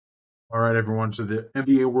All right, everyone. So the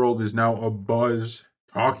NBA world is now abuzz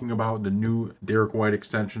talking about the new Derrick White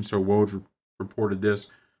extension. So Woj reported this.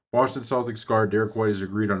 Boston Celtics guard Derrick White has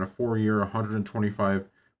agreed on a 4-year,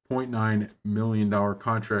 $125.9 million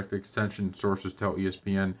contract extension, sources tell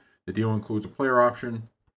ESPN. The deal includes a player option,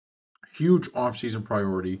 huge offseason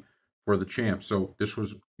priority for the champs. So this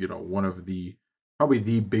was, one of the probably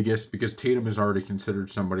the biggest because Tatum is already considered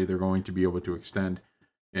somebody they're going to be able to extend,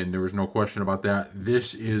 and there was no question about that.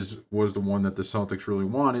 This was the one that the Celtics really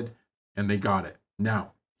wanted, and they got it.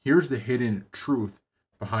 Now, here's the hidden truth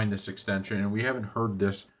behind this extension, and we haven't heard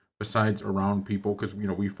this besides around people because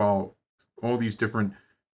we follow all these different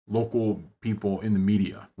local people in the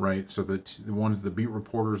media, right? So the beat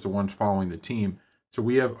reporters, the ones following the team. So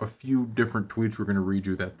we have a few different tweets we're going to read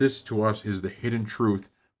you that this to us is the hidden truth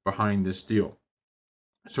behind this deal.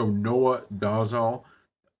 So Noah Dazal,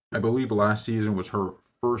 I believe last season was her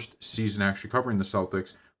first season actually covering the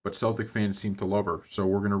Celtics, but Celtic fans seem to love her. So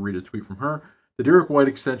we're going to read a tweet from her. The Derrick White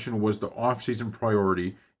extension was the offseason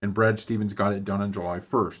priority, and Brad Stevens got it done on July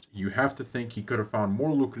 1st. You have to think he could have found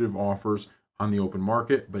more lucrative offers on the open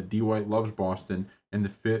market, but D. White loves Boston, and the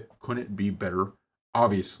fit couldn't be better,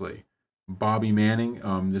 obviously. Bobby Manning,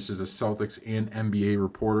 this is a Celtics and NBA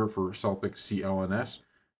reporter for Celtics CLNS.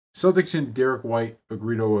 Celtics and Derrick White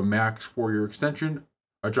agreed to a max 4-year extension,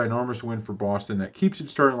 a ginormous win for Boston that keeps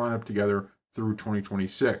its starting lineup together through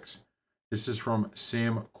 2026. This is from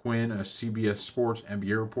Sam Quinn, a CBS Sports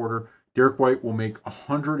NBA reporter. Derrick White will make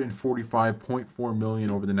 $145.4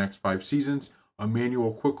 million over the next 5 seasons.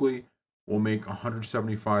 Emmanuel Quickly will make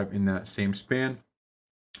 $175 in that same span.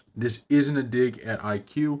 This isn't a dig at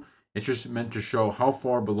IQ. It's just meant to show how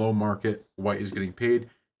far below market White is getting paid.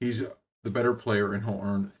 He's the better player and he'll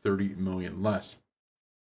earn $30 million less.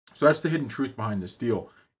 So that's the hidden truth behind this deal,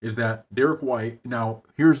 is that Derrick White, now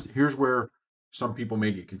here's where some people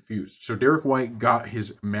may get confused. So Derrick White got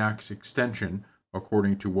his max extension,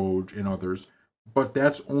 according to Woj and others, but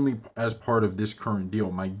that's only as part of this current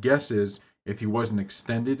deal. My guess is if he wasn't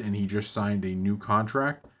extended and he just signed a new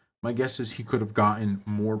contract, my guess is he could have gotten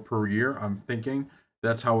more per year. I'm thinking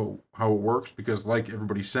that's how it works, because like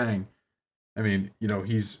everybody's saying, I mean,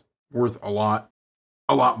 he's worth a lot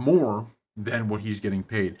more than what he's getting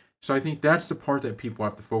paid. So I think that's the part that people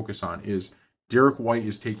have to focus on, is Derrick White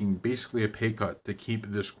is taking basically a pay cut to keep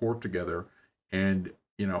this core together. And,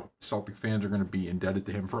 Celtic fans are going to be indebted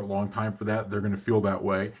to him for a long time for that. They're going to feel that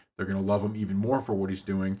way. They're going to love him even more for what he's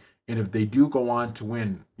doing. And if they do go on to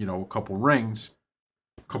win, a couple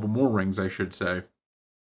more rings, I should say,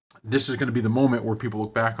 this is going to be the moment where people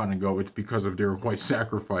look back on and go, it's because of Derrick White's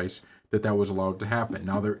sacrifice that was allowed to happen.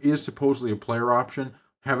 Now, there is supposedly a player option.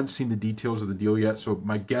 Haven't seen the details of the deal yet, so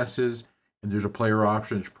my guess is, and there's a player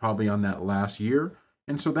option, it's probably on that last year.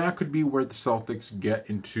 And so that could be where the Celtics get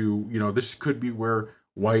into, this could be where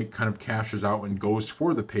White kind of cashes out and goes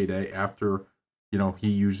for the payday after, he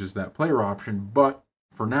uses that player option. But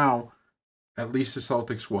for now, at least the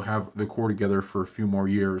Celtics will have the core together for a few more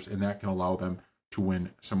years, and that can allow them to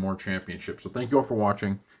win some more championships. So thank you all for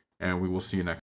watching, and we will see you next.